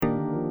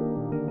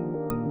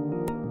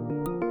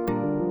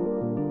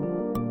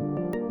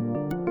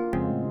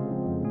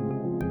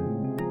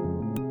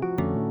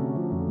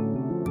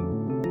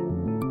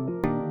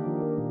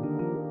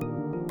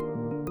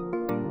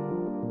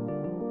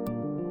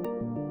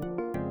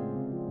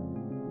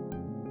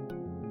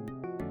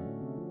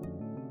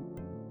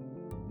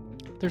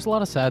There's a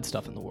lot of sad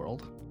stuff in the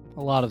world.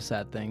 A lot of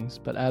sad things.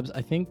 But Abs,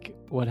 I think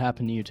what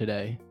happened to you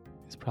today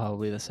is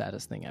probably the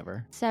saddest thing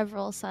ever.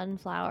 Several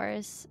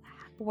sunflowers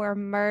were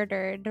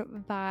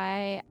murdered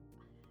by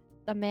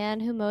the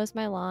man who mows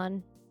my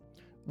lawn.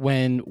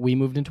 When we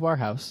moved into our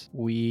house,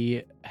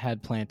 we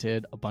had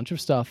planted a bunch of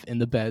stuff in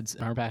the beds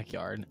in our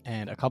backyard,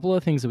 and a couple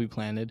of things that we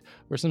planted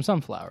were some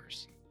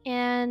sunflowers.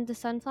 And the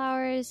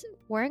sunflowers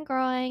weren't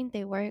growing.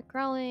 They weren't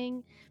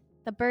growing.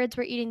 The birds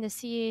were eating the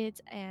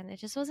seeds, and it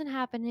just wasn't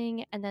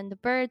happening. And then the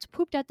birds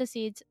pooped out the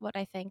seeds, what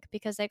I think,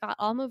 because they got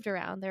all moved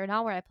around. They're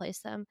not where I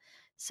placed them.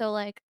 So,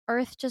 like,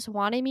 Earth just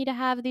wanted me to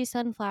have these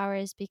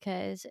sunflowers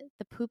because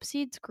the poop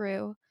seeds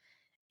grew.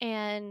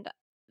 And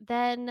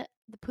then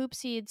the poop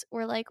seeds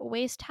were like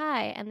waist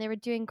high, and they were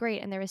doing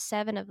great. And there were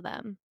 7 of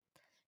them.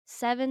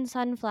 7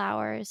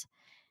 sunflowers.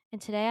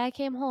 And today I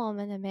came home,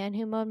 and the man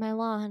who mowed my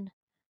lawn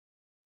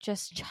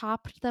just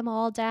chopped them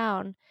all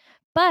down.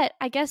 But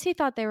I guess he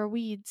thought they were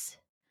weeds.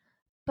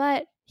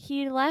 But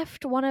he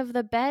left one of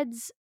the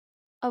beds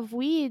of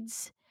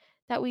weeds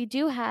that we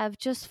do have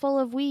just full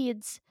of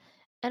weeds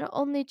and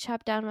only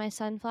chopped down my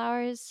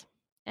sunflowers.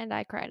 And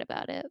I cried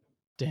about it.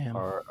 Damn.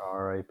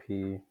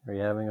 R.I.P. Are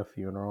you having a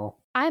funeral?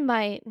 I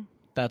might.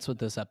 That's what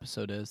this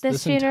episode is.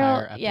 This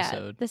funeral, entire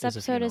episode this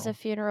episode is a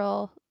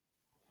funeral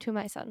to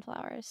my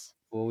sunflowers.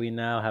 Will we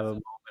now have a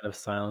moment of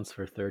silence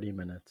for 30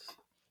 minutes?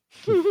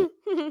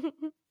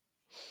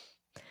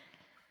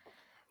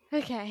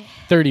 Okay.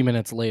 30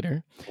 minutes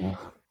later.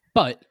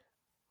 But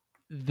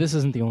this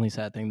isn't the only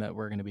sad thing that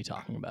we're going to be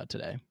talking about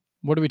today.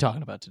 What are we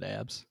talking about today,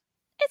 Abs?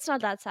 It's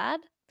not that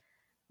sad.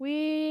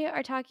 We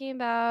are talking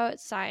about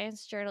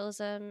science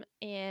journalism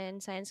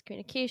and science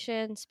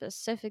communication,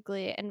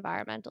 specifically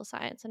environmental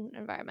science and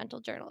environmental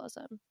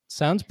journalism.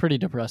 Sounds pretty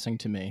depressing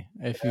to me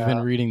if you've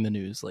been reading the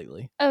news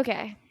lately.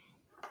 Okay.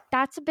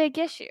 That's a big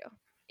issue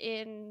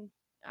in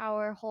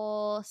our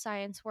whole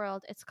science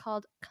world. It's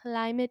called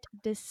climate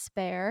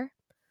despair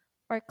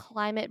or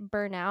climate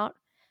burnout.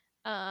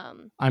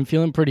 I'm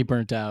feeling pretty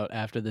burnt out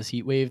after this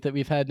heat wave that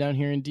we've had down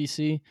here in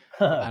DC.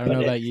 I don't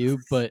know about you,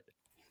 but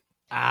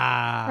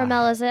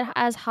Ramel, is it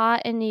as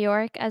hot in New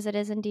York as it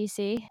is in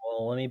DC?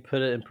 Well, let me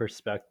put it in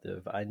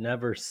perspective. I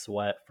never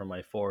sweat from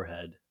my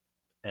forehead,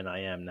 and I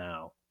am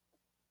now.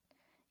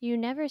 You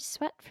never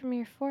sweat from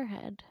your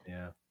forehead.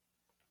 Yeah.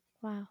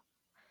 Wow.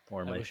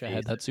 Or I my wish I face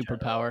had that in superpower.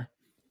 general,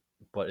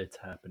 but it's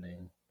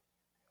happening.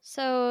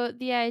 So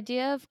the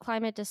idea of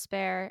climate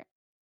despair,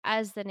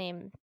 as the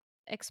name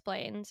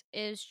explains,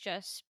 is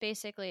just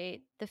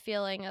basically the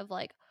feeling of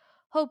like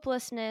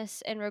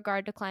hopelessness in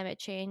regard to climate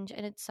change.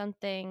 And it's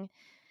something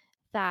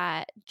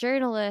that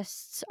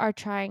journalists are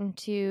trying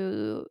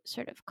to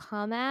sort of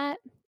combat,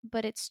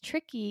 but it's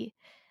tricky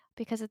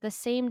because at the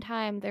same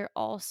time, they're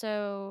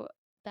also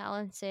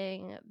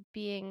balancing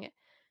being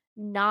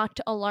not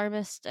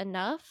alarmist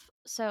enough.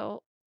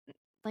 So,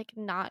 like,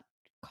 not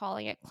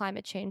calling it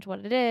climate change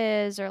what it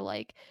is, or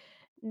like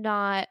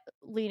not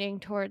leaning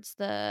towards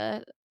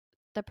the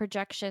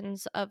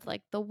projections of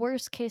like the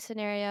worst case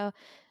scenario.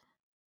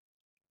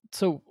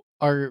 So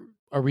are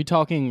we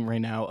talking right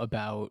now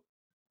about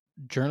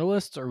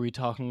journalists, or are we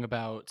talking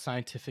about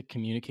scientific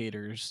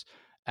communicators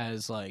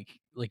as like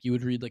you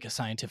would read like a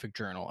scientific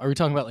journal? Are we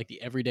talking about like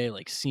the everyday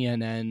like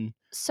CNN?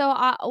 So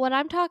what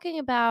I'm talking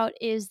about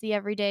is the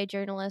everyday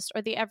journalist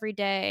or the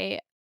everyday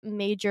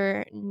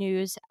major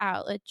news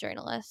outlet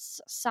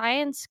journalists.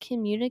 Science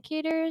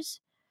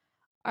communicators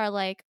are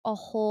like a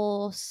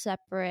whole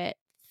separate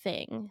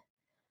thing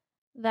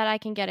that I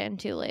can get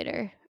into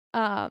later.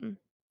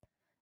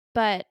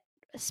 But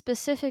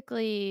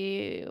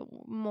specifically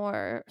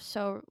more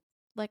so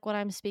like what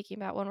I'm speaking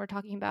about when we're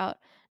talking about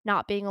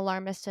not being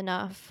alarmist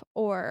enough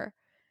or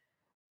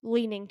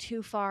leaning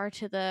too far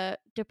to the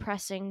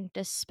depressing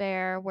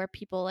despair where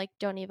people like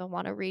don't even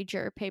want to read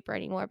your paper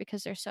anymore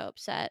because they're so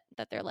upset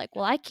that they're like,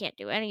 well, I can't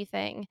do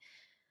anything.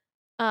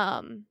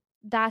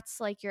 That's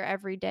like your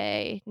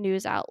everyday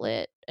news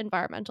outlet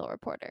environmental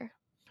reporter.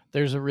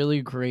 There's a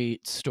really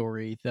great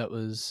story that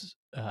was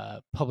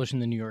published in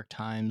the New York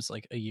Times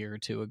like a year or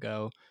two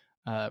ago.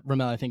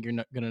 Ramel, I think you're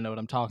going to know what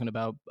I'm talking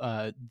about.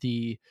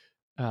 The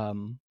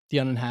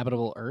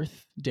Uninhabitable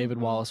Earth, David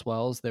Wallace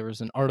Wells. There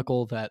was an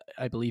article that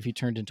I believe he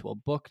turned into a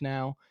book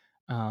now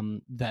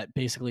that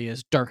basically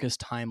is darkest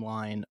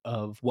timeline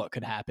of what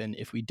could happen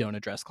if we don't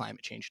address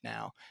climate change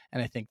now.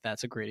 And I think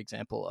that's a great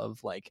example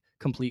of like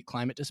complete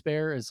climate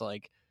despair is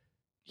like,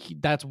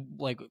 that's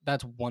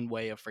one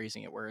way of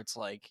phrasing it where it's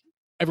like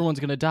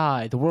everyone's gonna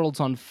die, the world's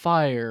on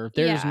fire,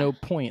 there's no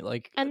point,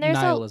 like, and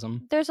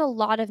nihilism. There's a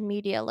lot of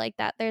media like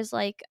that. There's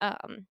like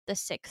the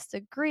Sixth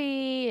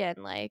Degree and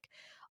like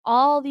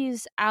all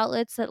these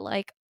outlets that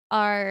like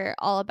are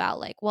all about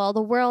like, well,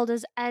 the world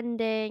is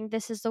ending,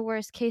 this is the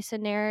worst case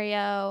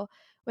scenario,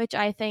 which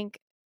I think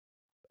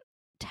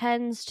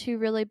tends to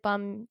really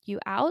bum you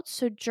out.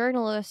 So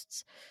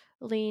journalists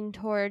lean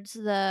towards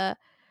the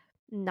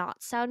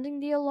not sounding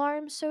the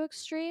alarm so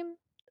extreme.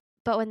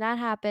 But when that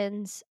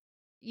happens,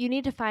 you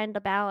need to find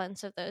a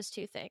balance of those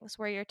two things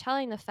where you're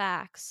telling the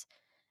facts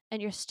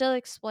and you're still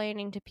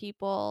explaining to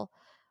people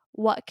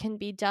what can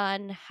be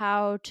done,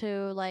 how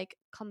to like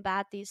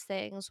combat these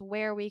things,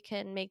 where we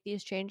can make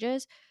these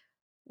changes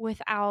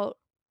without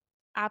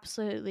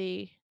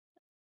absolutely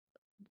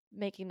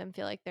making them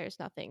feel like there's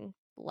nothing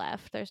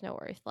left, there's no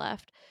worth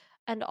left,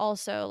 and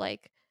also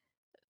like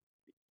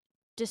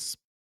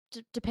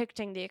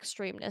depicting the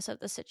extremeness of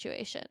the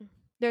situation.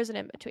 There's an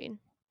in between.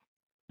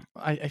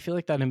 I feel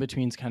like that in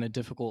between is kind of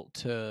difficult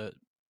to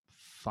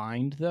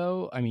find,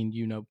 though. I mean,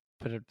 you know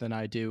better than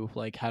I do,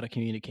 like how to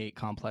communicate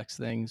complex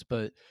things,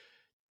 but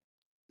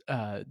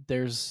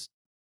there's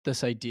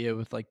this idea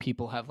with like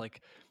people have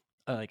like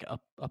a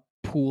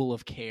pool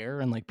of care,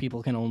 and like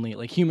people can only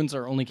like humans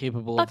are only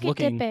capable of Bucket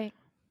looking. dipping.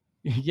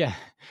 Yeah,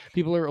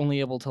 people are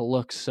only able to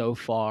look so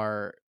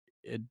far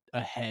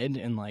ahead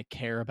and like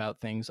care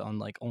about things on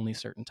like only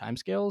certain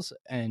timescales.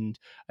 And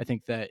I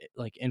think that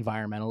like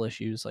environmental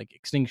issues like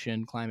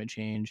extinction, climate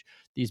change,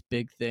 these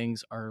big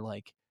things are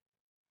like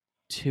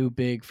too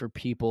big for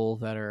people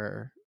that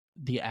are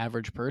the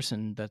average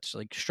person that's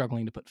like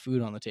struggling to put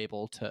food on the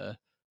table to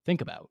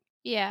think about.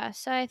 Yeah,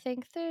 so I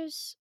think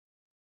there's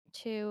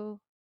two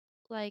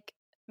like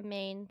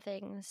main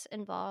things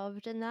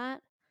involved in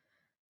that.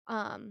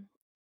 Um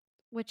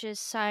which is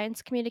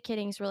science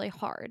communicating is really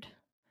hard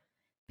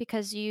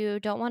because you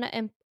don't want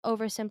to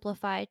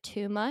oversimplify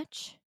too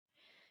much,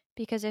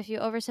 because if you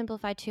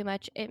oversimplify too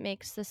much it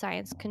makes the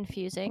science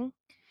confusing,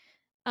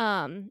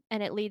 and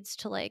it leads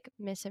to like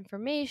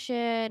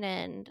misinformation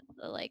and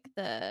like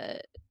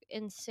the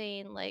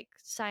insane like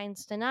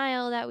science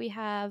denial that we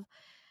have.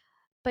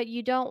 But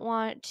you don't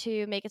want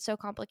to make it so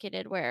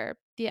complicated where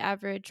the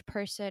average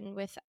person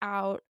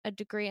without a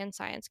degree in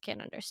science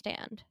can't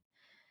understand.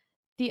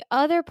 The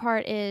other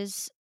part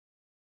is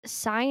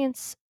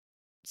scientists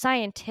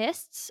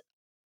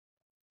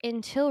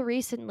until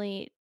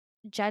recently,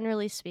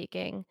 generally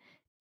speaking,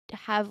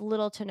 have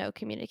little to no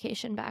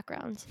communication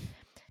backgrounds.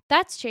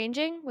 That's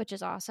changing, which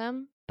is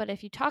awesome. But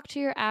if you talk to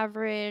your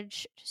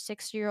average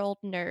 60-year-old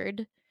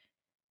nerd,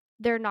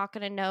 they're not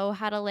going to know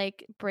how to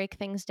like break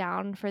things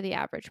down for the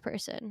average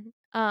person,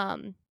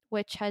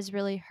 which has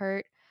really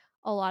hurt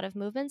a lot of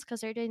movements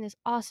because they're doing this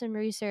awesome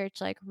research,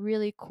 like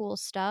really cool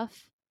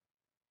stuff,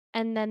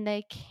 and then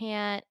they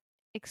can't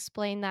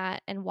explain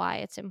that and why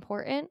it's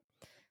important.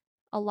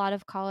 A lot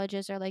of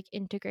colleges are like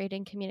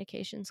integrating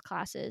communications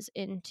classes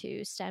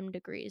into STEM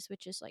degrees,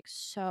 which is like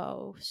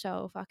so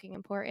fucking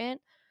important.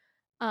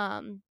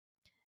 Um,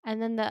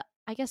 and then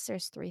I guess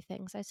there's three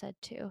things I said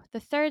too. The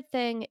third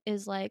thing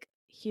is like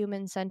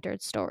human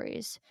centered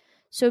stories.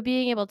 So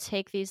being able to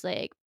take these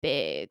like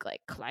big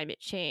like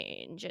climate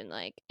change and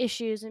like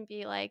issues and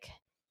be like,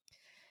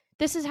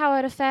 this is how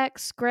it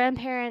affects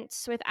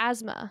grandparents with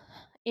asthma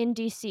in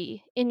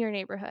DC in your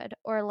neighborhood,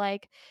 or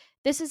like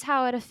this is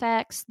how it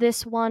affects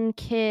this one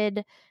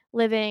kid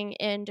living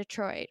in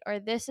Detroit, or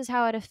this is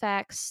how it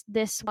affects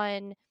this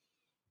one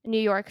New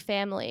York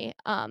family,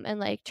 and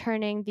like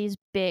turning these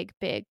big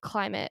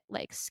climate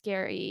like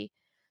scary,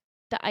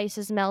 the ice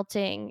is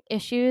melting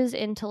issues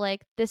into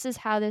like this is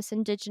how this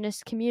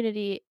indigenous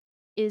community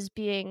is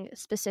being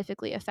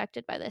specifically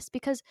affected by this,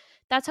 because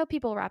that's how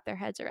people wrap their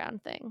heads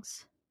around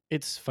things.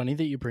 It's funny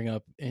that you bring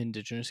up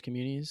indigenous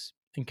communities,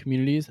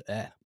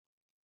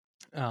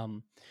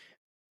 um,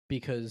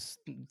 because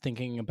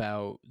thinking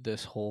about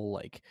this whole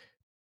like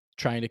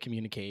trying to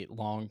communicate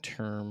long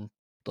term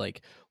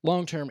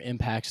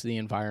impacts to the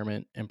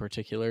environment in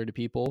particular to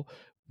people,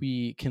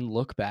 we can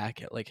look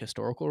back at like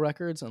historical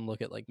records and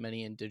look at like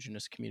many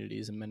indigenous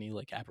communities and many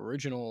like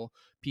Aboriginal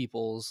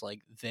peoples,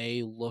 like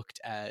they looked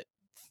at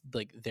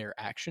like their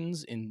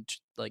actions in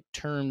like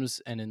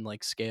terms and in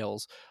like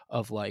scales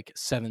of like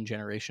 7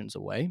 generations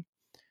away.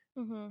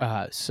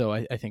 Mm-hmm. So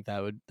I think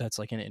that's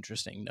like an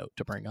interesting note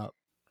to bring up.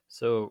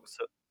 So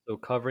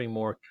covering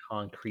more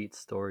concrete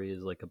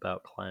stories like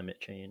about climate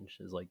change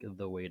is like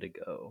the way to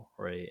go,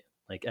 right?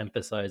 Like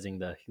emphasizing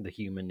the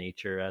human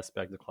nature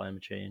aspect of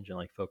climate change and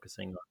like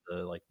focusing on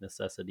the like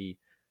necessity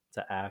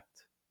to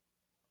act.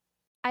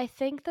 I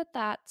think that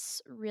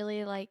that's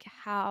really like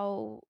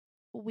how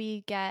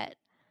we get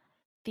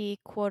the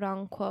quote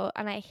unquote,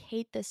 and I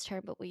hate this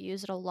term, but we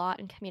use it a lot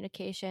in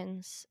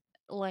communications,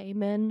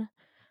 layman,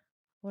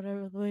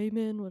 whatever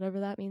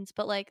that means,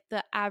 but like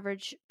the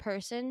average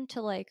person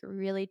to like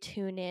really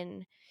tune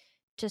in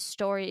to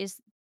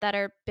stories that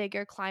are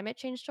bigger climate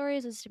change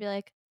stories, is to be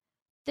like,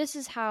 this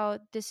is how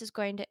this is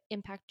going to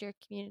impact your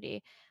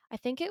community. I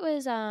think it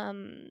was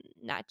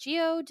Nat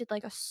Geo did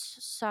like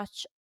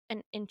such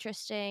an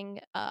interesting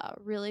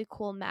really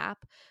cool map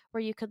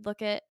where you could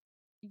look at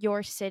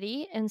your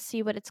city and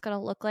see what it's going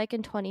to look like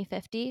in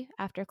 2050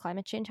 after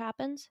climate change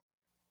happens.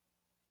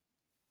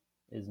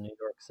 Is New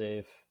York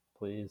safe,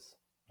 please?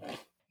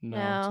 No,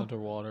 it's No.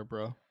 underwater,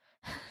 bro.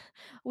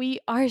 We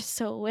are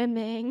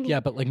swimming. Yeah,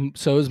 but like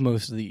so is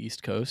most of the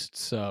East Coast.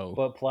 So,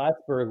 But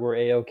Plattsburgh, we're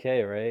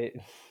a-okay, right?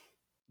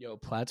 yo,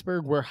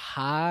 Plattsburgh, we're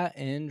high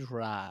and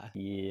dry.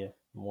 Yeah,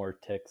 more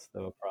ticks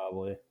though,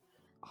 probably.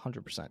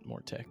 100%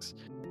 more ticks.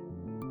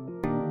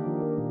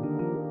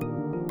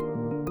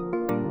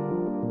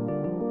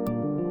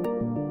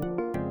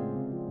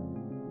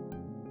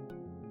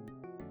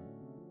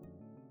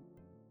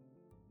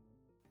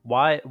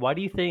 why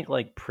do you think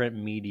like print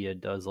media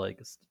does like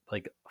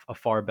a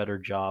far better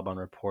job on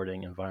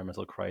reporting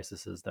environmental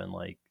crises than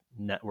like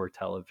network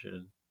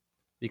television?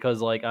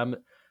 Because like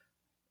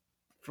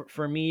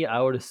for me,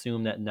 I would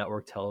assume that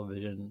network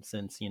television,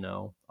 since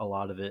a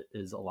lot of it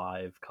is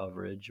live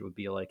coverage, would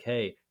be like,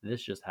 hey,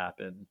 this just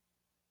happened,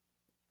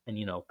 and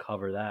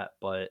cover that.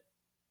 But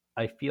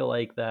I feel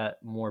like that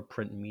more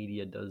print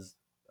media does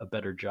a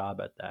better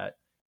job at that.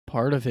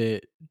 Part of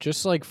it,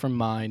 just like from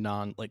my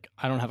like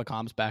I don't have a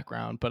comms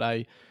background, but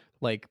I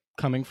like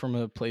coming from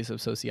a place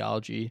of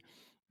sociology,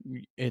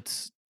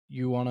 it's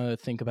you want to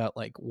think about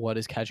like what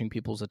is catching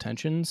people's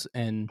attentions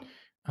and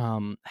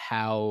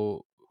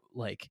how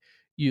like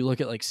you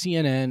look at like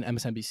CNN,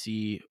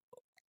 MSNBC,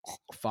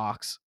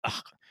 Fox,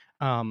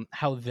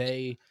 how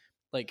they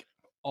like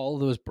all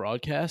those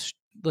broadcasts,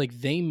 like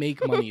they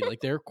make money, like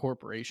they're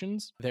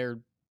corporations. Their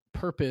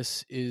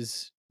purpose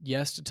is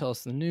yes to tell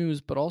us the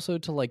news, but also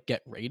to like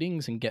get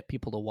ratings and get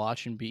people to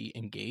watch and be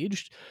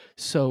engaged.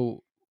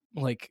 So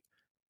like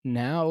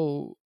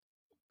now,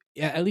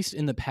 yeah, at least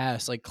in the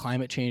past, like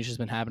climate change has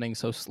been happening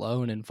so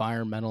slow, and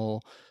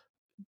environmental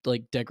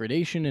like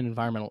degradation and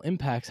environmental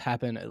impacts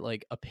happen at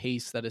like a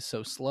pace that is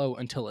so slow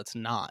until it's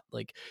not.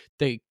 Like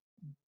they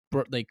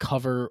they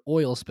cover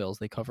oil spills,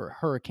 they cover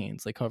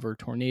hurricanes, they cover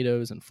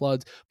tornadoes and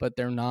floods, but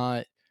they're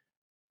not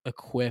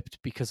equipped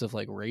because of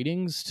like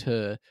ratings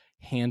to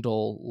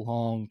handle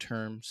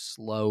long-term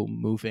slow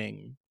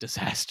moving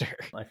disaster.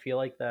 I feel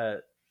like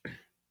that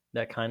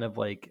kind of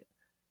like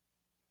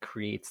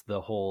creates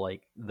the whole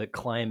like the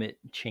climate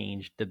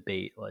change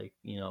debate, like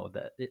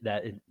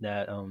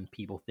that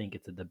people think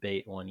it's a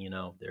debate when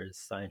there's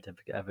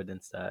scientific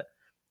evidence that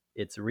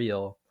it's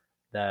real,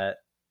 that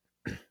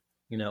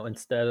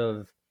instead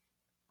of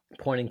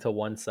pointing to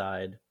one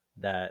side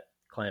that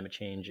climate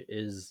change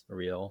is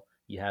real,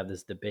 you have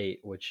this debate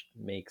which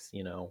makes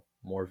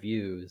more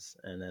views,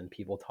 and then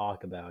people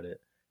talk about it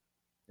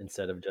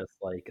instead of just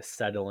like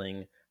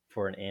settling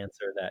for an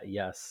answer that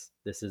yes,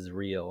 this is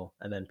real.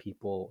 And then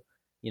people,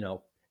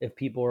 if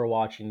people are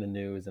watching the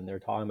news and they're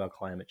talking about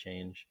climate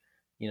change,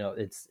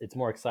 it's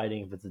more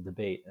exciting if it's a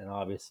debate. And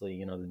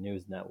obviously, the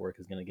news network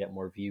is going to get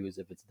more views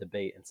if it's a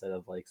debate instead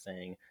of like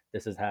saying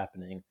this is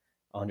happening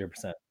 100%.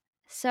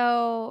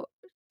 So,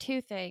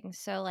 two things.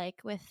 So, like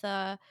with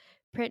the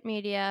print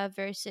media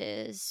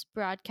versus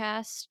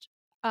broadcast,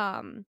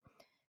 um,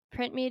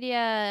 print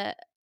media,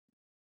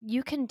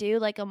 you can do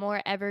like a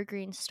more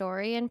evergreen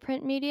story in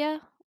print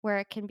media where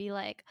it can be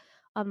like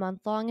a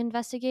month-long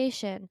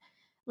investigation.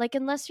 Like,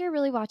 unless you're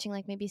really watching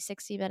like maybe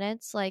 60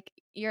 Minutes, like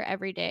your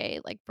everyday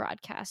like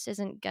broadcast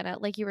isn't gonna,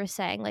 like you were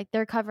saying, like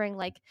they're covering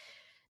like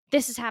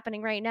this is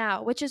happening right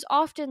now, which is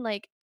often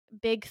like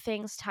big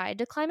things tied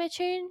to climate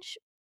change,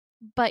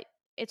 but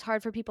it's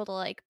hard for people to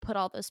like put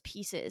all those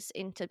pieces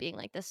into being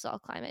like this is all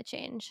climate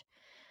change.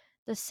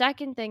 The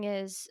second thing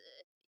is,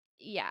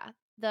 yeah,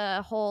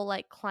 the whole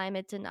like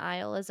climate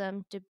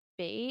denialism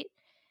debate,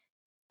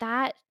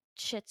 that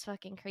shit's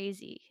fucking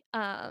crazy.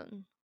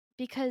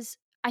 Because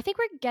I think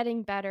we're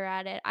getting better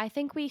at it. I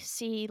think we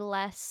see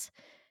less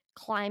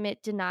climate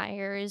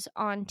deniers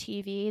on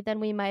TV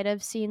than we might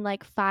have seen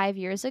like 5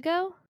 years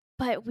ago,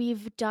 but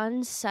we've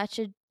done such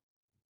a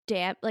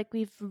like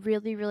we've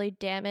really really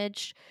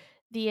damaged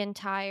the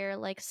entire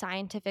like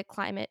scientific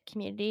climate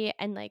community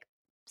and like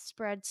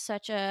spread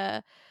such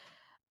a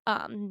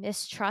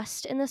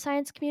mistrust in the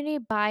science community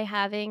by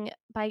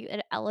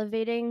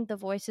elevating the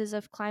voices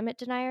of climate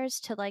deniers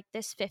to like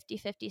this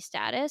 50-50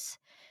 status,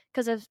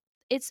 because of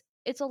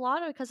it's a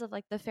lot of because of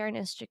like the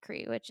fairness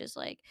decree, which is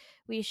like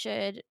we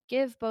should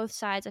give both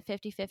sides a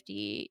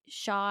 50-50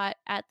 shot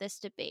at this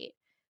debate.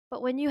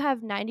 But when you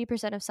have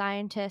 90% of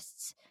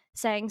scientists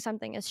saying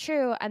something is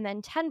true and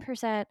then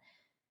 10%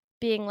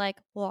 being like,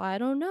 well, I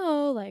don't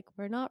know, like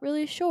we're not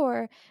really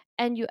sure,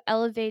 and you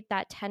elevate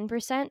that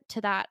 10%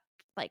 to that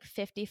like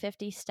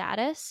 50-50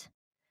 status,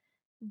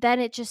 then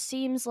it just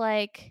seems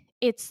like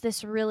it's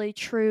this really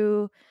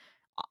true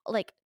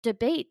like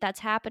debate that's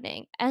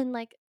happening. And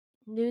like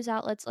news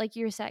outlets, like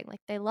you were saying,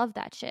 like they love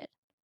that shit.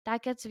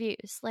 That gets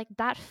views. Like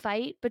that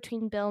fight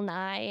between Bill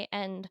Nye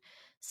and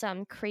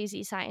some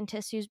crazy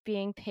scientist who's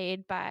being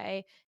paid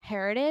by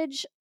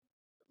Heritage,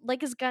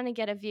 like, is gonna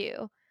get a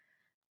view.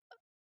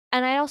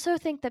 And I also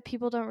think that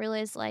people don't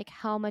realize like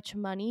how much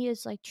money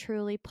is like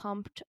truly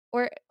pumped,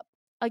 or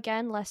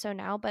again less so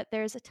now, but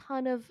there's a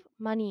ton of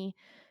money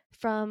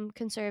from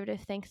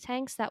conservative think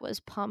tanks that was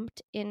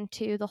pumped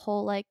into the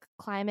whole like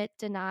climate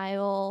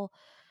denial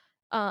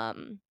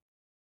um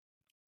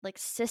like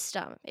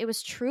system. It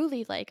was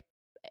truly like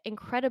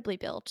incredibly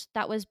built,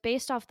 that was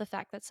based off the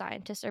fact that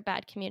scientists are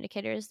bad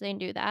communicators. They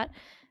knew that,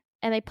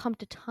 and they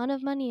pumped a ton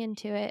of money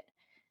into it.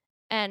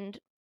 And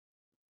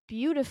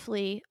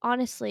beautifully,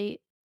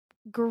 honestly,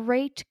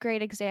 great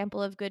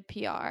example of good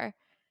PR,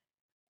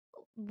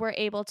 we're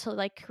able to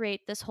like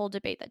create this whole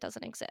debate that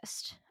doesn't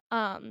exist.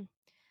 I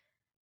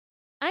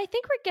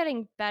think we're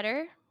getting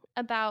better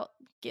about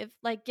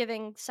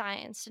giving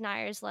science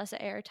deniers less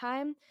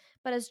airtime,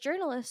 but as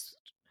journalists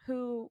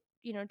who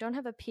don't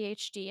have a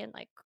PhD in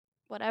like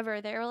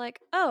whatever, they were like,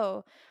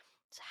 oh,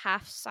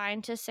 half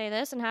scientists say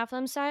this and half of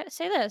them say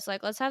this.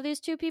 Like, let's have these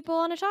two people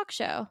on a talk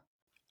show.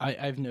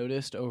 I've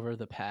noticed over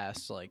the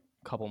past like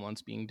couple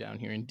months being down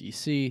here in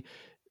DC,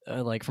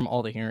 like from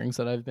all the hearings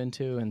that I've been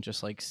to and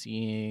just like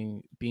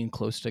being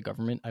close to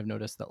government, I've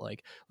noticed that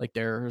like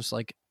there's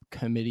like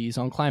committees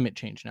on climate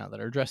change now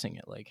that are addressing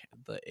it, like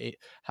the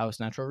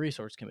House Natural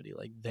Resource Committee.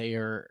 Like they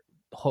are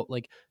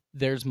like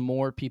there's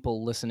more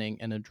people listening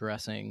and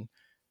addressing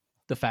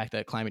the fact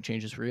that climate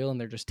change is real, and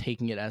they're just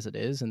taking it as it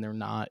is, and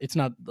it's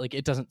not like,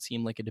 it doesn't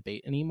seem like a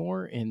debate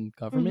anymore in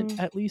government,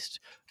 at least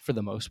for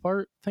the most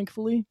part,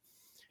 thankfully.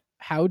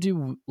 How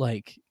do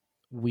like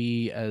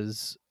we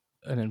as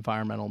an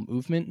environmental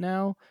movement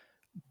now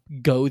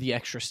go the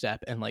extra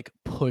step and like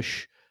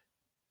push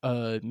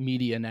a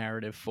media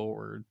narrative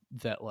forward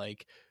that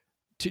like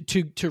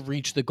to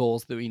reach the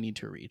goals that we need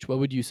to reach? What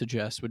would you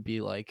suggest would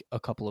be like a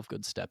couple of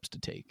good steps to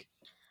take?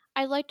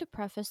 I'd like to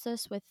preface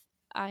this with,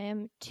 I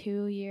am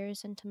 2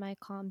 years into my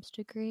comms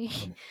degree.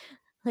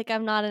 Like,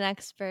 I'm not an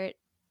expert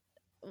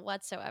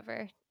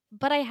whatsoever,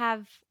 but I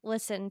have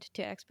listened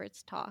to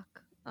experts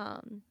talk.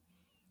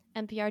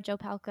 NPR, Joe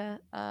Palca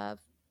of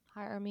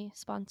Hire Me,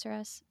 sponsor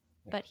us,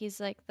 but he's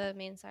like the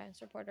main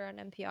science reporter on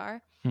NPR.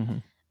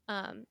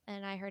 And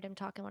I heard him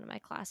talk in one of my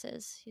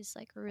classes. He's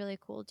like a really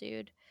cool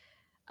dude.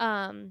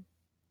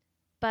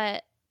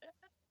 But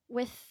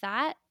with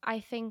that,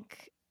 I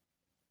think,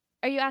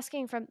 are you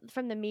asking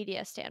from the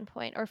media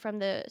standpoint or from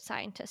the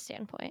scientist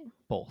standpoint?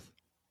 Both.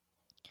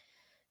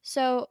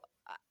 So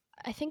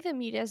I think the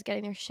media is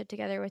getting their shit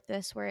together with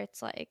this, where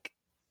it's like,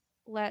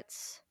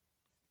 let's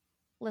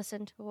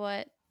listen to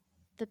what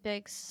the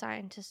big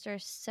scientists are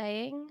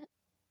saying.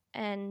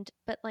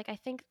 But like, I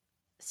think,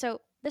 so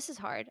this is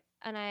hard,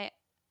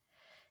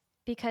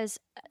 because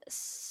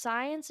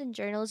science and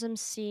journalism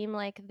seem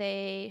like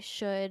they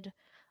should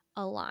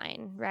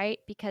align, right?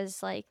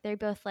 Because like they're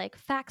both like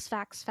facts,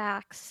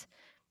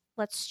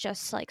 let's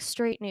just like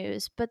straight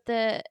news. But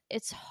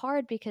it's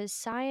hard because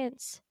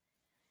science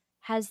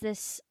has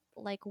this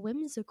like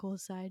whimsical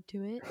side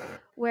to it,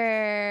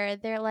 where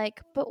they're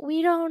like, but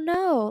we don't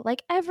know.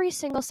 Like, every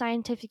single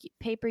scientific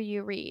paper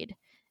you read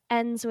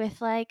ends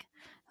with like,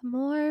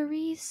 more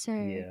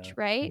research,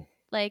 right?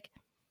 Like,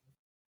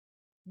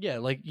 yeah,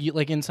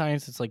 like in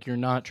science, it's like you're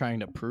not trying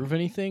to prove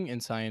anything. In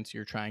science,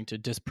 you're trying to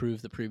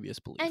disprove the previous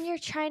belief. and you're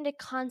trying to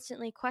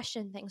constantly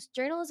question things.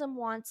 Journalism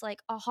wants like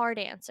a hard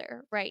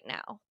answer right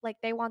now. Like,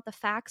 they want the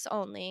facts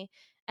only,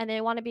 and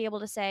they want to be able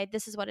to say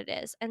this is what it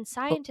is. And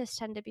scientists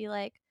tend to be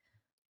like,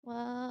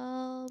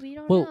 well, we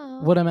don't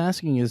know. What I'm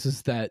asking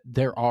is that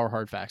there are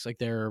hard facts. Like,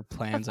 there are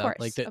plans Of out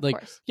like course, that. of Like,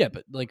 course. yeah,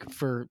 but like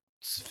for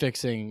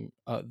fixing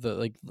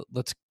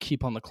let's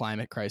keep on the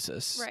climate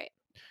crisis. Right.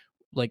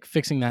 Like,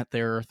 fixing that,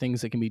 there are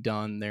things that can be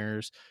done.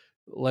 There's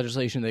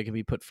legislation that can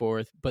be put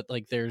forth, but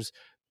like there's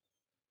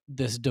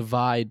this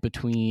divide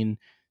between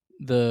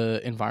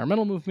the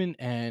environmental movement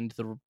and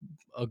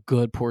a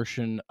good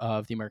portion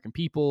of the American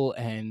people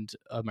and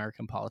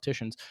American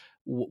politicians.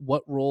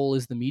 What role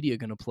is the media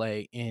going to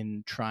play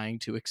in trying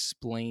to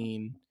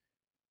explain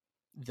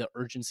the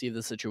urgency of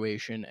the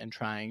situation and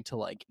trying to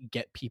like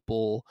get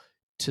people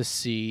to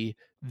see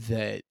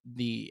that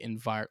the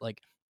like,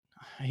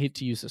 I hate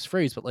to use this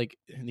phrase, but like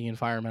the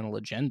environmental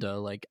agenda,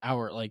 like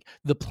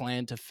the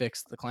plan to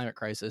fix the climate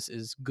crisis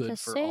is good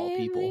for all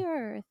people, the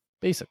earth,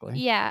 basically.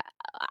 Yeah,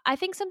 I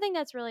think something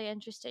that's really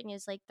interesting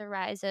is like the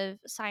rise of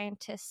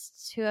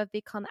scientists who have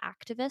become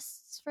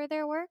activists for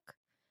their work.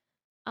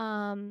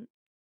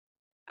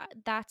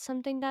 That's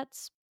something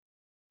that's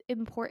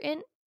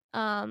important,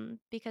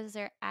 because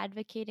they're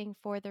advocating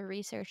for the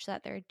research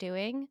that they're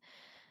doing.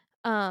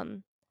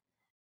 And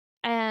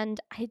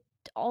I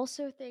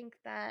also think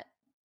that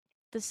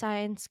the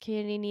science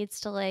community needs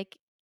to like,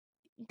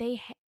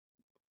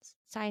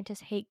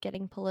 scientists hate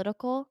getting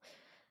political,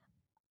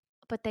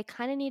 but they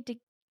kind of need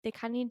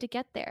to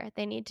get there.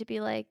 They need to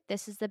be like,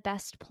 this is the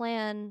best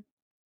plan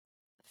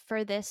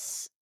for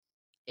this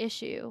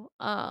issue,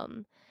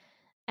 and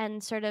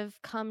sort of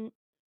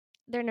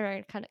they're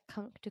never kind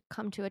of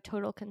come to a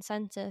total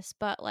consensus,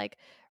 but like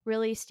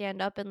really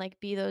stand up and like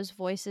be those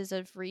voices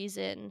of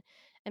reason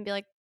and be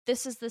like,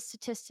 this is the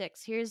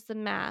statistics, here's the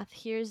math,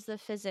 here's the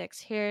physics,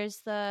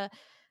 here's the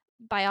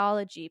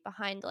biology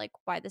behind like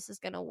why this is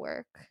going to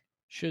work.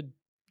 Should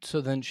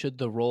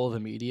the role of the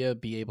media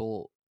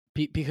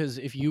because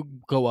if you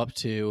go up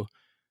to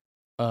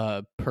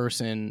a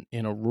person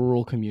in a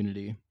rural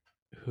community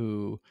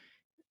who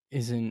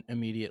isn't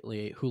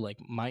immediately, who like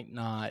might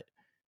not,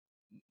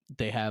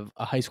 they have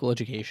a high school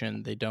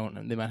education, they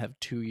might have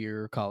a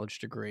 2-year college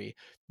degree,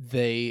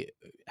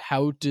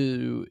 how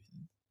do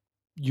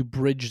you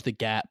bridge the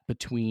gap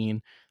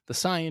between the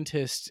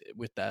scientists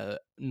with the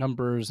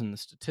numbers and the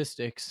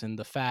statistics and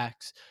the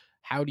facts?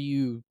 How do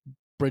you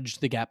bridge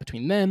the gap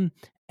between them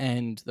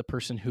and the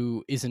person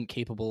who isn't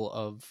capable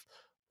of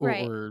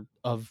Right. or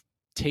of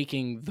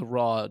taking the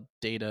raw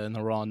data and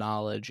the raw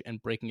knowledge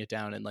and breaking it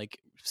down and like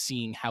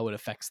seeing how it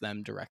affects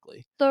them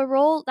directly.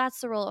 That's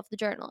the role of the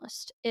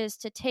journalist, is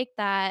to take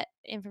that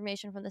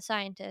information from the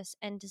scientists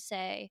and to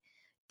say,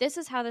 this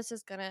is how this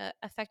is going to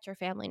affect your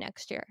family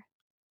next year.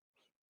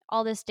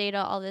 All this data,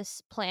 all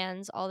this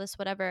plans, all this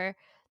whatever,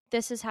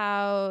 this is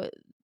how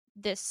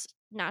this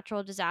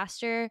natural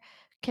disaster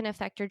can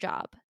affect your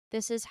job.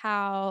 This is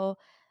how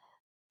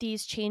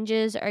these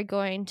changes are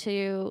going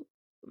to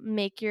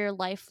make your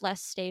life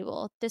less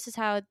stable. This is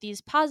how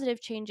these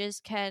positive changes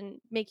can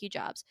make you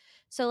jobs.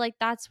 So like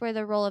that's where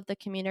the role of the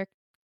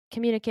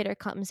communicator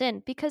comes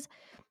in, because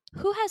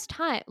who has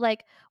time?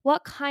 Like,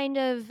 what kind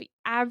of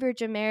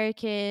average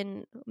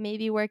American,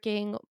 maybe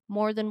working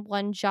more than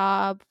one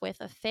job with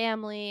a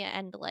family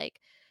and like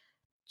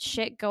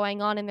shit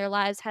going on in their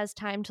lives, has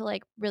time to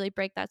like really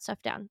break that stuff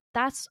down?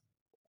 That's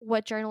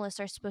what journalists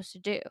are supposed to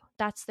do.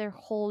 That's their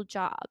whole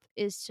job,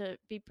 is to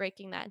be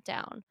breaking that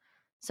down.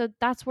 So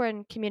that's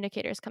when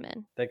communicators come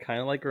in. That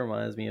kind of like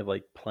reminds me of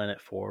like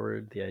Planet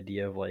Forward, the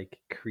idea of like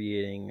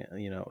creating,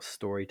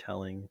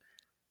 storytelling.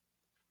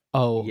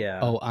 Yeah,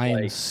 I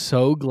am like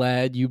so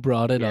glad you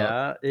brought it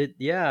up.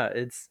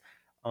 it's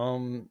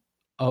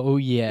Oh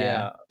yeah.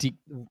 yeah. Do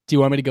you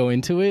want me to go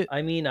into it?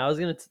 I mean, I was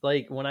gonna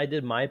like when I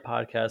did my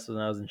podcast when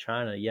I was in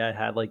China. Yeah, I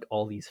had like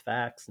all these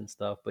facts and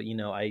stuff, but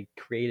I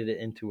created it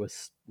into a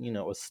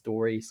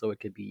story so it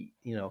could be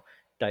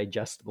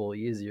digestible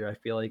easier. I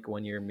feel like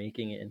when you're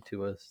making it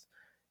into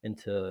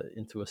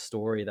a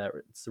story that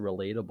it's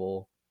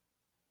relatable,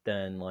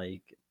 then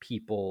like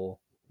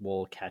people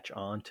will catch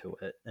on to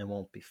it and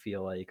won't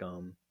feel like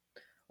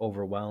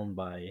overwhelmed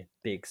by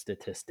big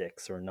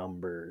statistics or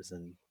numbers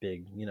and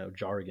big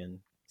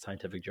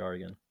scientific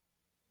jargon.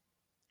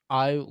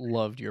 I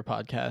loved your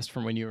podcast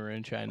from when you were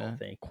in China.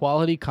 thank you.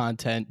 Quality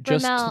content,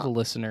 just to Ramel, the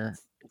listener.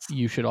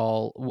 You should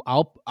all.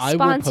 I will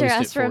sponsor post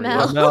us, it for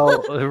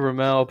Ramel. you.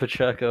 Ramel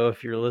Pacheco,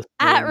 if you're listening,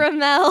 At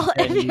Ramel,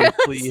 can if you you're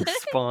please listening.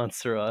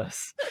 sponsor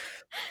us?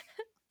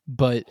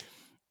 But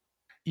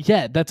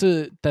yeah, that's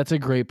a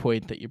great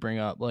point that you bring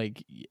up.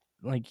 Like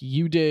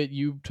you did,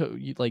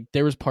 like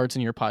there was parts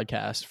in your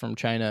podcast from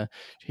China,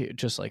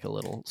 just like a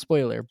little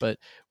spoiler, but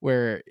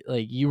where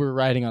like you were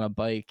riding on a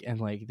bike and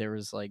like there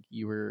was like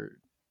you were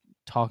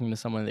talking to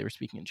someone, they were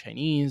speaking in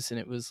Chinese, and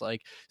it was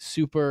like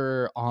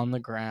super on the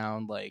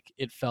ground, like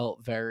it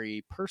felt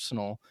very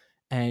personal.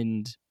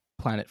 And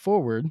Planet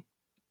Forward,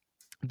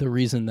 the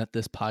reason that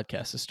this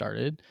podcast has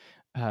started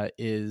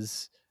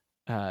is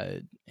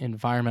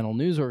environmental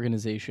news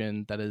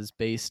organization that is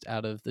based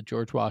out of the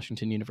George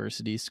Washington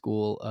University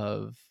School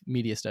of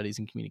Media Studies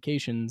and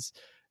Communications,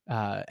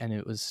 and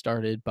it was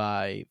started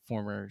by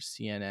former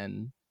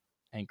CNN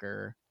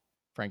anchor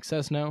Frank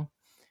Sesno.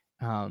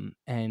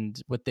 And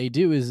what they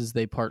do is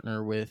they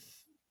partner with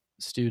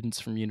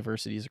students from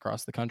universities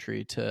across the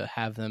country to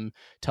have them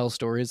tell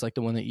stories like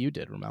the one that you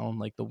did, Ramel, and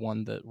like the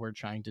one that we're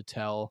trying to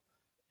tell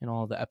in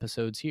all the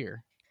episodes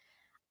here.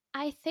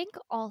 I think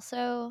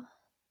also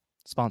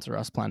Sponsor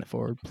us, Planet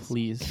Forward,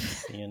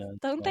 please.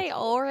 Don't they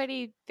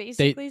already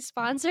basically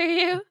sponsor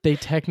you? They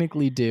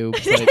technically do,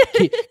 but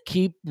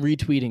keep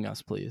retweeting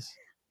us, please.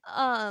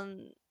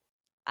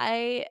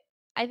 I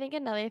think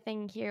another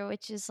thing here,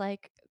 which is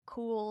like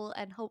cool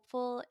and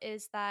hopeful,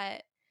 is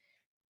that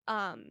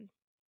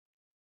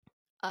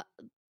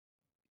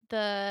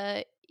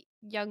the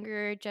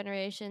younger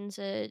generations,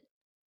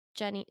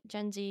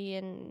 Gen Z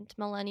and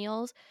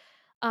millennials,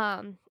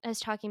 I was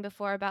talking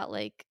before about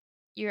like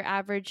your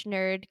average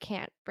nerd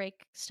can't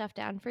break stuff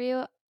down for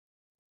you.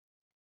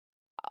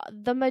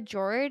 The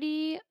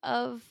majority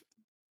of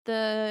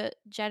the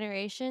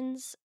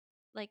generations,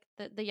 like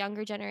the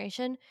younger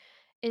generation,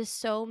 is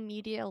so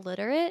media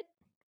literate,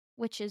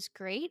 which is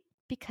great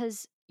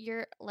because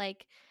your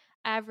like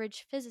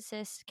average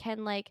physicist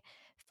can like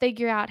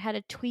figure out how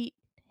to tweet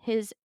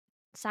his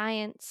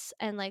science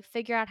and like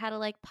figure out how to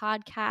like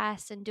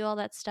podcast and do all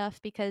that stuff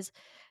because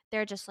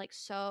they're just like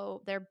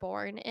they're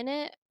born in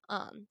it.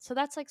 So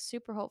that's like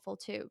super hopeful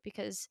too,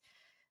 because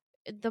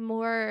the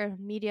more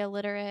media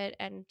literate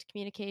and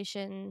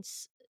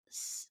communications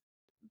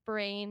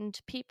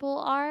brained people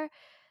are,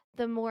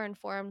 the more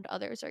informed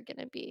others are going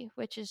to be,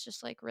 which is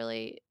just like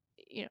really,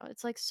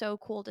 it's like so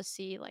cool to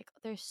see. Like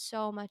there's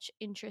so much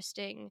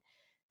interesting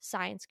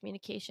science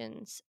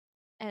communications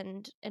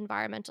and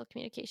environmental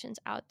communications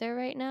out there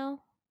right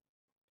now.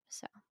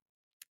 So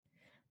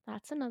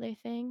that's another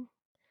thing.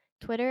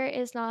 Twitter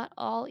is not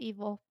all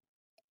evil.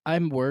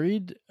 I'm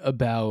worried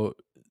about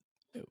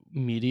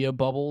media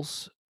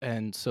bubbles.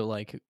 And so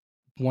like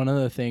one of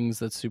the things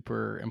that's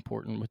super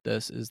important with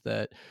this is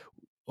that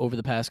over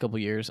the past couple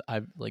of years,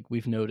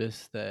 we've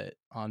noticed that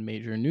on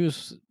major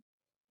news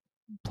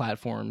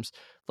platforms,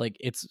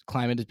 like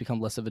climate has become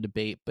less of a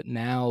debate, but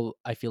now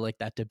I feel like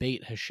that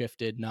debate has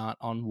shifted not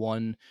on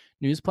one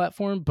news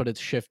platform, but it's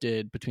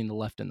shifted between the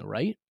left and the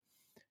right.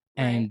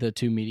 And the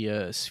two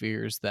media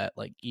spheres that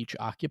like each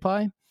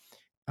occupy.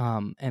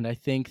 And I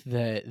think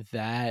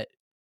that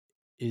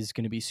is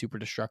going to be super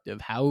destructive.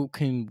 How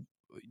can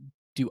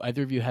do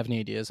either of you have any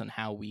ideas on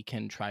how we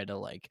can try to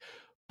like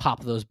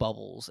pop those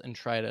bubbles and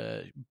try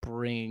to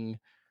bring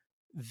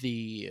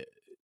the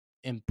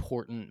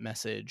important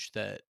message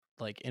that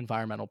like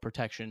environmental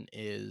protection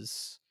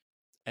is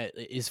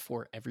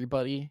for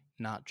everybody,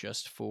 not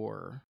just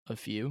for a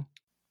few?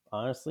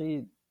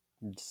 Honestly,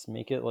 just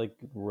make it like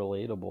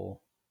relatable.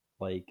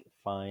 Like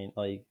find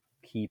like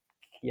keep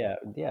yeah,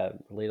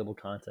 relatable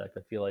content.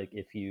 I feel like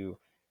if you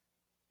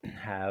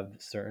have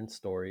certain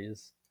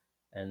stories,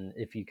 and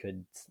if you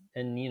could,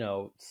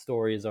 and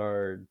stories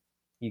are,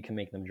 you can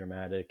make them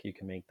dramatic, you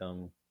can make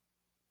them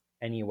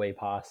any way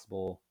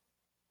possible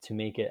to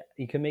make it,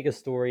 you can make a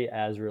story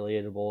as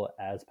relatable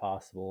as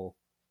possible.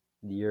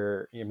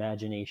 Your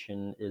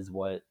imagination is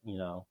what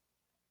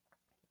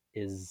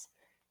is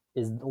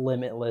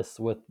limitless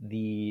with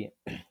the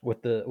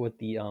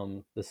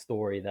the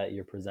story that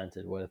you're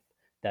presented with,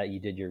 that you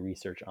did your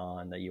research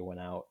on, that you went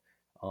out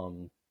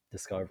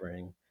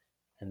discovering.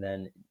 And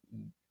then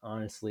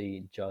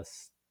honestly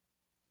just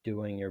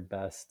doing your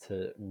best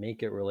to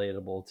make it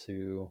relatable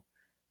to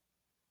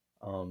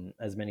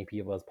as many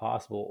people as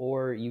possible.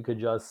 Or you could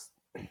just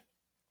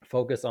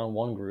focus on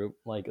one group,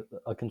 like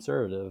a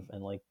conservative,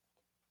 and like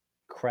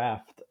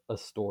craft a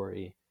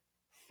story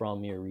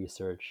from your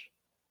research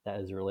that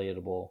is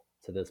relatable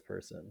to this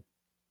person.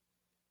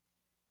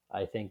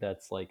 I think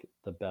that's like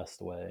the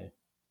best way,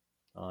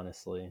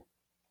 honestly.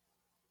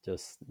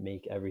 Just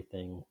make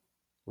everything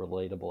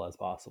relatable as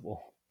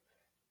possible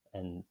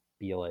and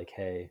be like,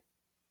 hey,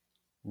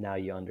 now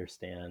you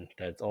understand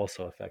that it's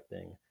also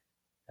affecting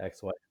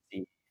X, Y,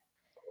 Z.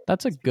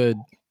 That's a good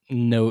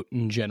note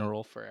in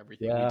general for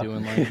everything we Yeah. do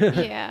in life.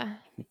 Yeah.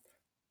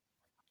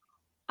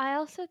 I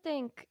also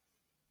think,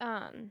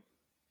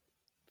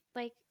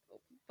 like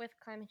with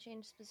climate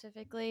change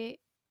specifically,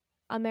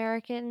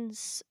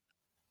 Americans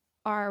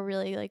are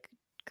really like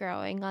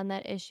growing on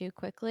that issue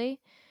quickly.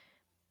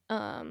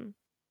 Um,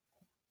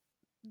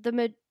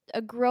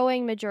 a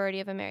growing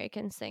majority of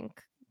Americans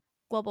think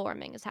global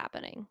warming is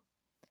happening,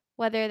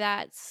 whether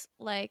that's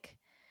like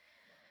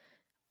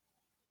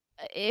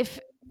if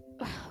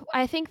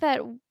I think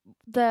that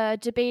the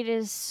debate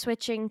is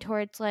switching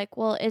towards like,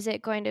 well, is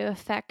it going to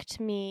affect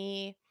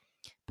me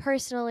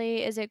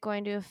personally? Is it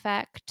going to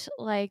affect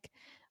like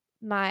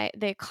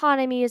the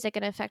economy? Is it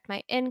going to affect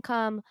my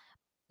income?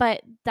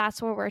 But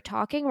that's where we're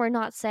talking. We're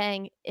not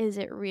saying is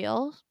it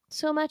real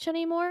so much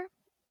anymore,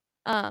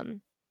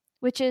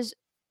 which is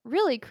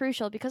really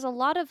crucial because a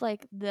lot of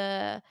like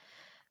the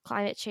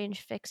climate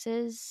change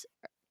fixes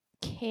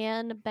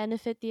can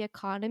benefit the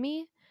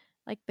economy.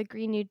 Like the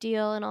Green New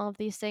Deal and all of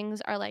these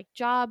things are like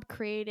job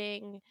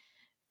creating,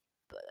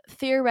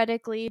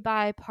 theoretically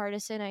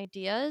bipartisan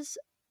ideas.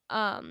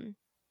 Um,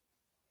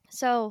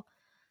 so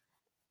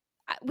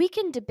we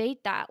can debate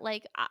that.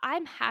 Like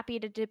I'm happy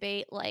to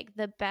debate like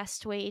the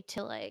best way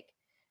to like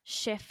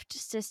shift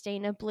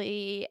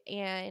sustainably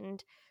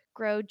and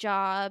grow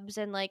jobs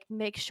and like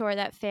make sure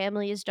that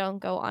families don't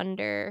go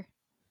under,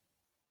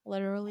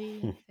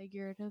 literally,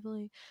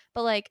 figuratively.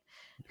 But like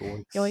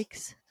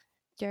yikes,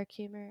 dark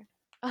humor.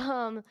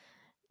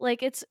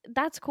 Like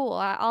that's cool.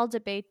 I'll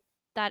debate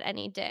that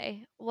any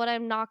day. What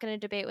I'm not going to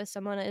debate with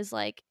someone is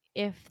like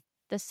if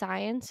the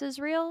science is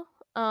real.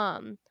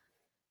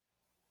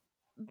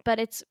 But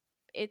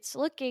it's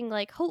looking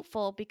like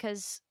hopeful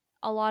because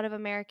a lot of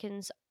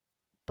Americans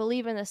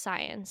believe in the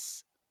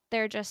science.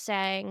 They're just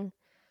saying,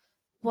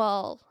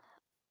 well,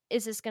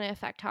 is this going to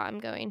affect how I'm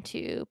going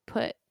to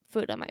put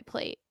food on my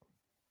plate,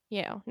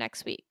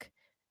 next week?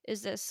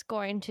 Is this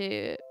going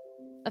to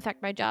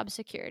affect my job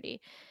security?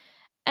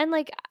 And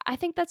like I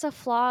think that's a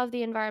flaw of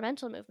the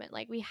environmental movement.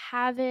 Like we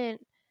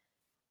haven't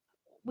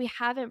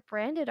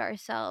branded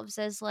ourselves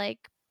as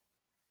like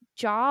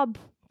job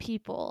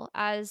people,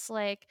 as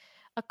like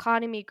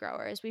economy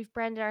growers. We've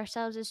branded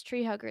ourselves as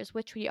tree huggers,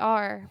 which we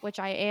are, which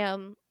I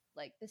am.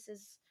 Like this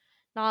is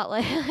not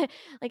like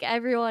like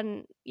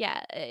everyone,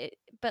 yeah,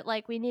 but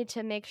like we need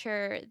to make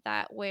sure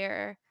that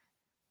we're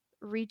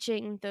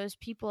reaching those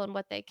people and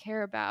what they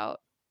care about,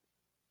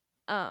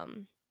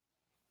 um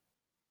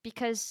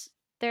because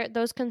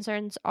those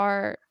concerns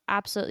are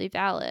absolutely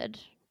valid,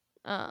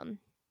 um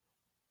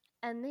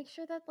and make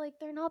sure that like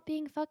they're not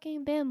being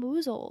fucking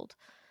bamboozled.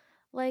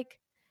 Like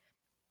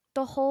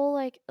the whole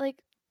like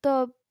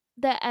the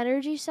the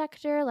energy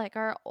sector, like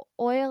our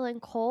oil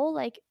and coal,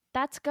 like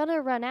that's gonna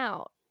run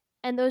out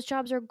and those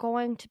jobs are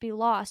going to be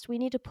lost. We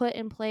need to put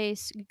in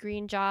place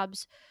green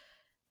jobs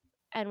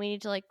and we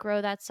need to like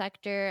grow that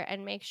sector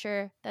and make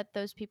sure that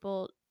those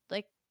people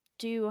like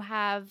do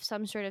have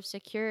some sort of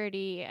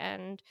security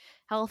and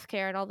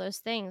healthcare and all those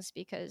things,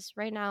 because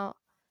right now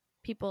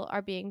people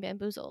are being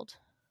bamboozled.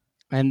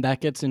 And that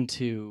gets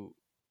into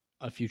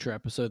a future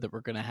episode that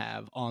we're going to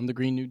have on the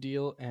Green New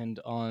Deal and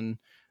on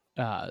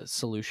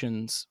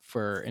solutions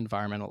for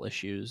environmental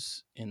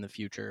issues in the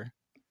future.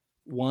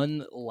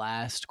 One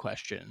last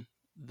question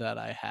that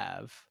I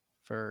have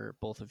for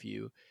both of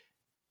you.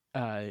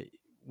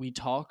 We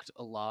talked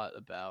a lot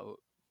about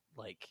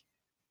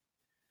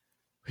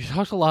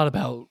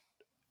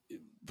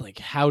like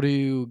how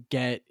to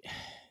get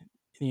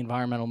the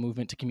environmental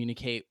movement to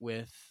communicate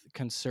with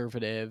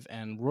conservative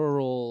and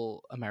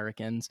rural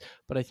Americans,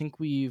 but I think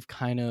we've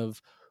kind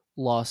of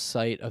lost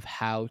sight of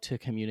how to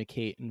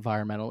communicate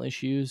environmental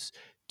issues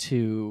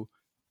to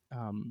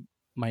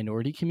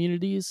minority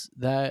communities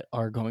that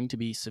are going to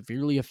be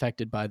severely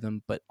affected by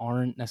them, but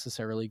aren't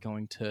necessarily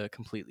going to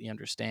completely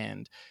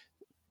understand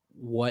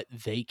what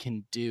they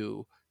can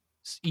do,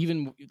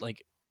 even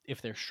like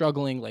if they're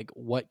struggling, like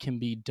what can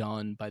be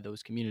done by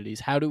those communities.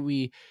 How do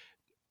we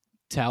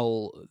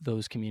tell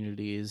those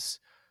communities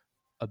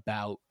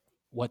about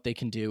what they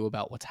can do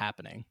about what's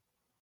happening?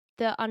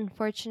 The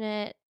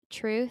unfortunate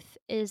truth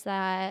is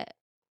that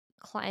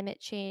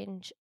climate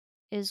change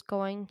is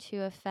going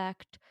to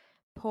affect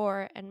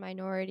poor and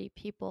minority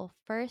people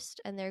first,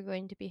 and they're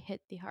going to be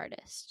hit the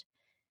hardest.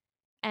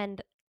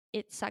 And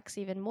it sucks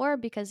even more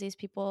because these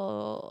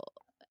people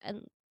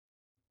and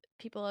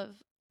people of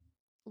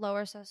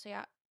lower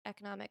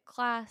socioeconomic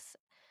class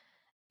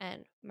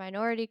and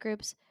minority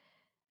groups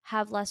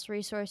have less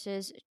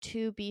resources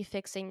to be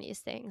fixing these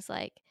things.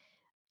 Like,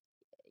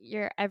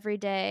 your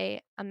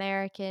everyday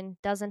American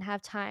doesn't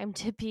have time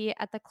to be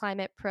at the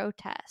climate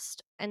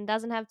protest and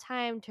doesn't have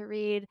time to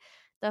read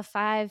the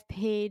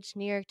 5-page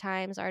New York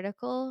Times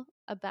article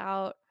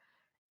about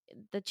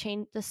the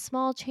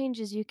small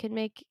changes you can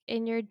make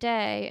in your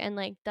day, and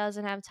like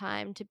doesn't have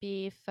time to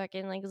be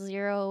fucking like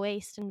zero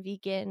waste and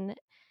vegan.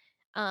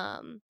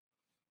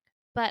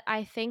 But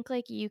I think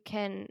like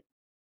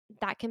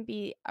that can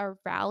be a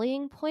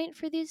rallying point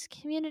for these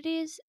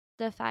communities,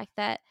 the fact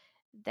that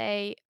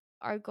they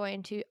are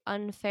going to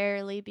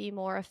unfairly be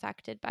more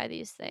affected by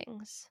these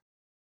things.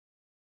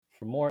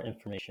 For more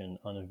information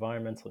on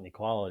environmental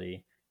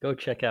inequality, go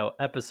check out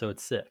episode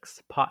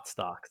 6, Pot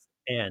Stocks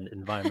and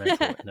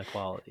Environmental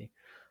Inequality.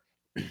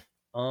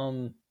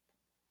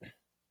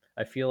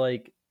 I feel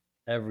like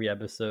every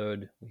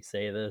episode we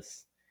say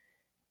this,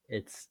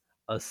 it's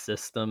a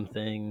system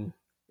thing.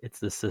 It's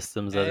the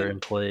systems that are in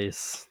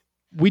place.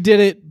 We did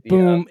it.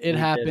 Boom. Yeah, it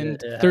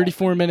happened. It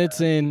 34 happened, minutes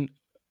in,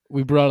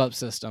 we brought up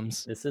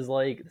systems. This is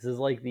like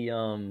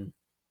the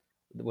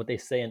what they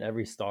say in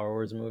every Star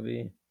Wars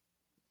movie.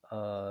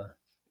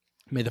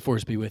 May the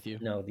force be with you.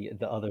 No,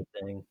 the other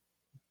thing.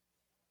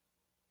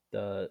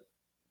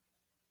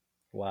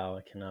 Wow,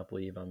 I cannot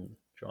believe I'm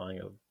drawing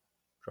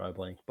a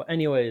blank. But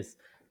anyways,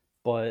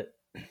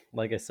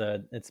 like I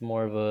said, it's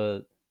more of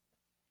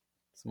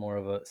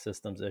a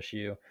systems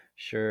issue.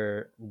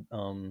 Sure,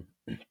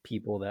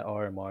 people that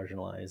are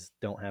marginalized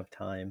don't have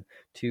time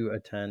to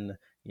attend,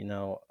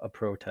 a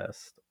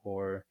protest,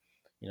 or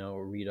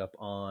maybe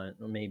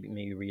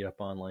read up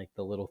on like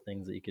the little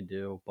things that you could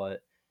do,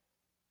 but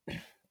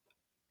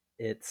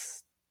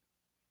it's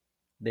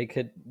they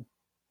could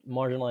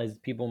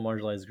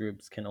marginalized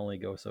groups can only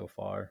go so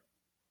far.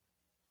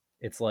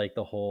 It's like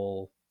the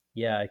whole,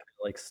 yeah, I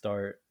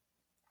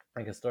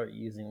could start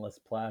using less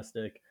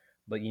plastic,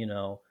 but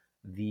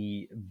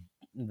the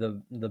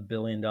the $1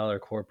 billion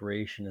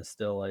corporation is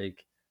still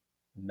like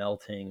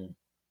melting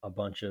a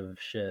bunch of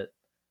shit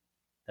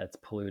that's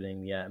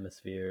polluting the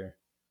atmosphere.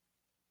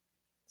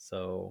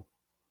 So,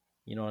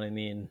 you know what I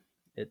mean?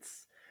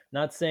 It's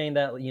not saying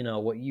that,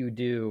 what you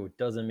do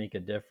doesn't make a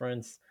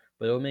difference,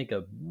 but it'll make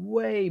a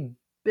way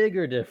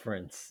bigger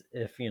difference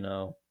if,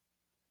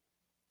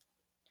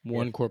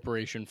 One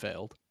corporation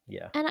failed.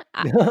 Yeah. And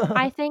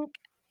I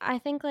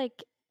think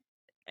like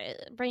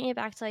bringing it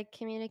back to like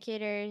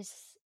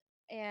communicators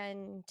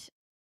and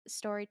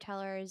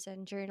storytellers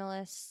and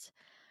journalists,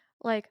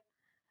 like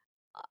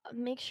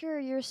make sure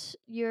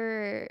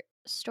your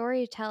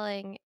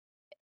storytelling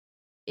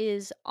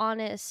is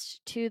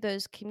honest to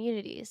those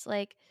communities.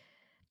 Like,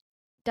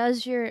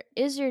 is your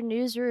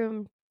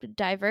newsroom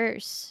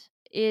diverse?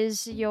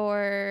 Is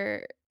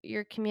your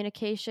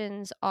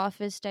communications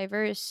office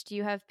diverse? Do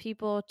you have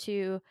people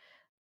to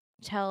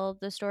tell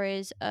the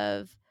stories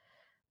of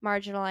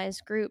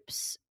marginalized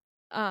groups?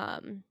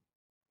 And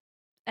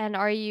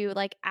are you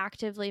like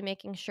actively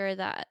making sure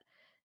that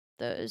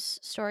those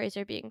stories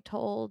are being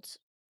told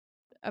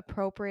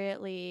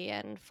appropriately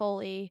and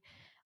fully?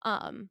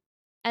 And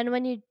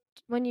when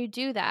you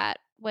do that,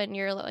 when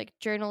your like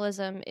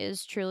journalism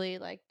is truly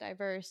like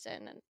diverse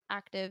and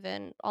active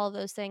and all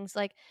those things,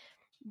 like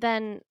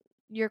then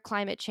your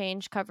climate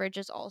change coverage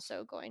is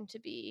also going to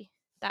be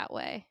that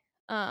way.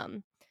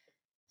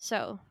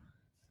 So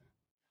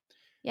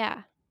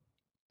yeah.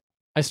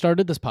 I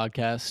started this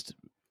podcast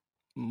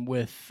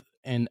with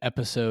an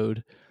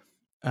episode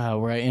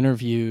where I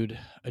interviewed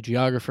a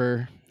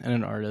geographer and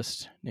an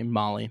artist named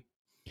Molly.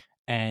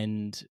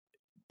 And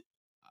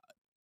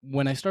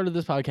when I started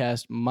this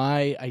podcast,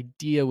 my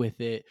idea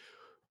with it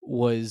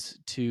was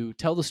to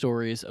tell the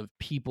stories of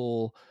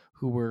people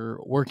who were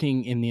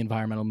working in the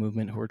environmental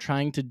movement, who were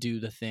trying to do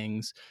the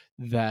things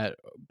that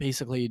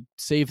basically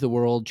save the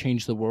world,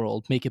 change the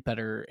world, make it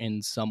better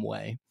in some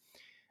way.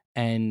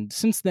 And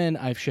since then,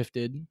 I've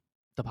shifted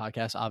the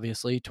podcast,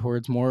 obviously,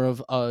 towards more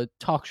of a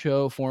talk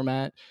show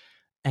format.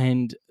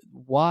 And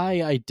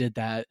why I did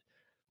that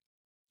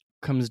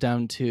comes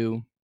down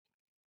to,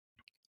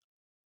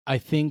 I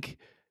think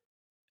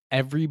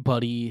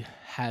everybody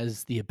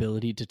has the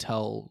ability to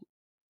tell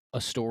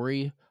a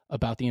story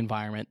about the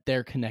environment,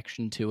 their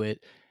connection to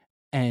it.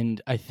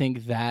 And I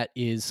think that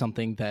is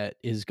something that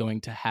is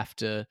going to have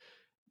to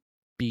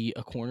be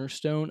a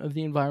cornerstone of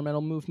the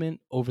environmental movement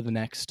over the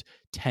next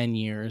 10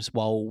 years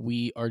while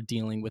we are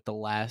dealing with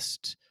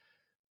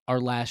our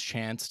last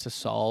chance to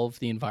solve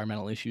the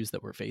environmental issues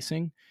that we're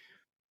facing.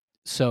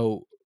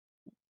 So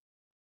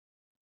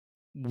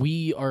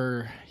we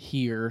are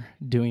here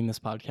doing this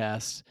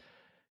podcast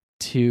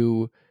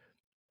to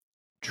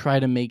try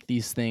to make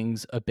these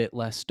things a bit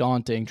less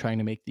daunting, trying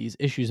to make these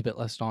issues a bit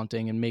less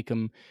daunting and make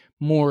them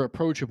more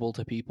approachable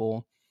to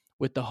people,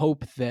 with the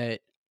hope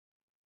that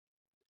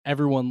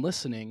everyone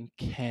listening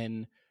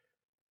can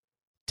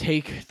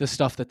take the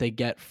stuff that they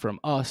get from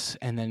us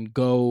and then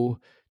go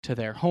to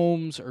their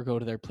homes or go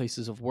to their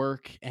places of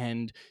work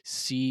and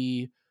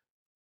see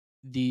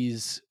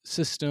these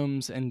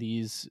systems and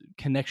these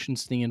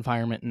connections to the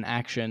environment in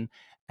action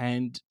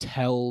and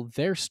tell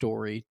their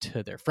story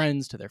to their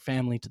friends, to their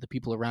family, to the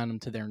people around them,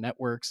 to their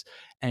networks.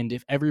 And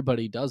if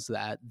everybody does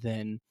that,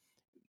 then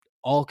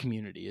all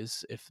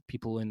communities, if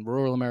people in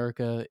rural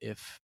America,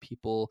 if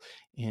people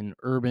in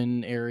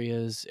urban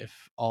areas,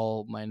 if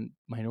all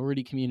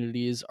minority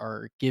communities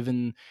are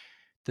given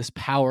this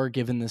power,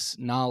 given this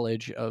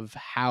knowledge of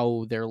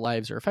how their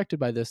lives are affected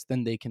by this,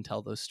 then they can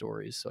tell those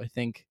stories. So I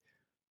think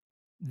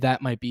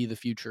that might be the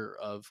future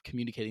of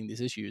communicating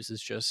these issues,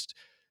 is just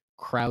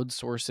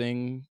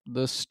crowdsourcing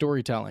the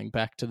storytelling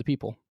back to the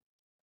people.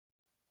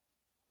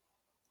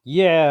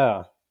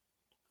 Yeah.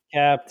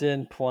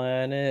 Captain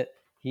Planet,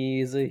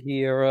 he's a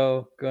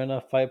hero,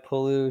 gonna fight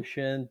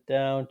pollution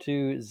down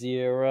to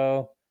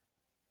 0.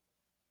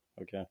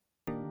 Okay.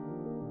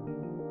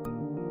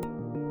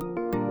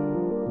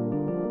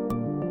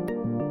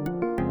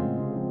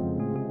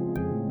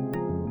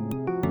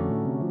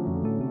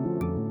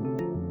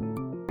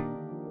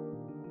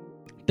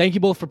 Thank you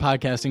both for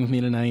podcasting with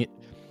me tonight.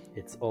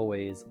 It's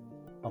always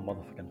a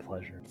motherfucking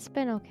pleasure. It's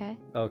been okay.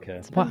 Okay.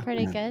 It's been Wow.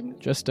 pretty good.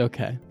 Just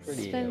okay.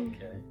 Pretty been-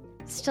 okay.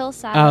 Still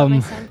sad about my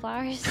Um,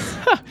 sunflowers.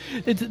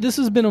 This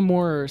has been a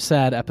more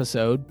sad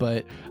episode,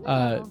 but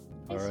No,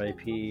 it's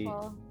R.I.P.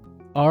 wonderful.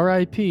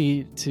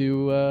 RIP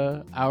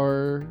to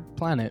our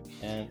planet.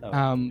 And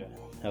Um,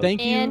 okay.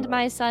 Thank you. And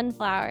my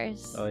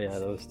sunflowers. Oh yeah,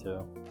 those two.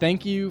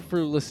 Thank you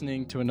for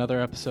listening to another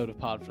episode of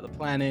Pod for the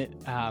Planet.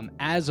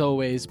 As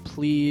always,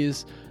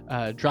 please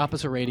drop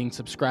us a rating,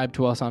 subscribe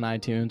to us on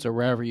iTunes or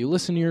wherever you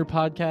listen to your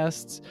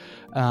podcasts.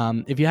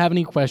 If you have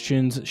any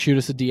questions, shoot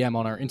us a DM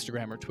on our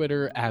Instagram or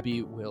Twitter.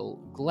 Abby will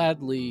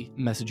gladly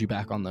message you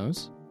back on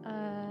those.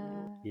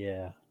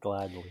 Yeah,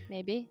 gladly.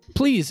 Maybe.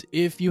 Please,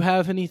 if you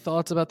have any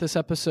thoughts about this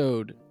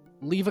episode,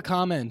 leave a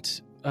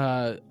comment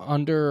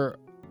under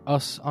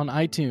us on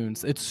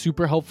iTunes. It's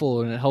super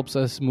helpful and it helps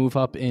us move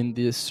up in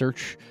the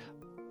search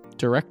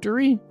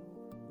directory.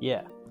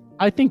 Yeah.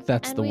 I think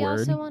that's And the we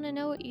word. also want to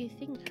know what you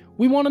think.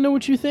 We want to know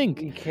what you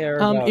think. We care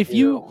about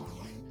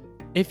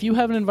if you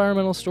have an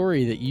environmental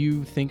story that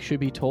you think should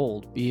be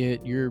told, be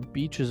it your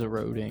beach is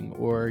eroding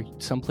or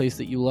someplace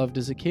that you loved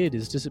as a kid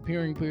is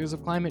disappearing because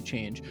of climate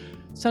change,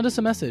 send us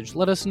a message.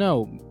 Let us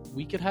know.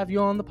 We could have you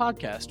on the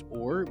podcast,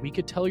 or we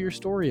could tell your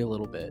story a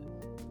little bit.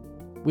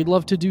 We'd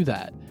love to do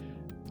that.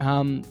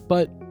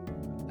 But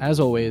as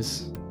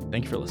always,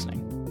 thank you for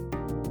listening.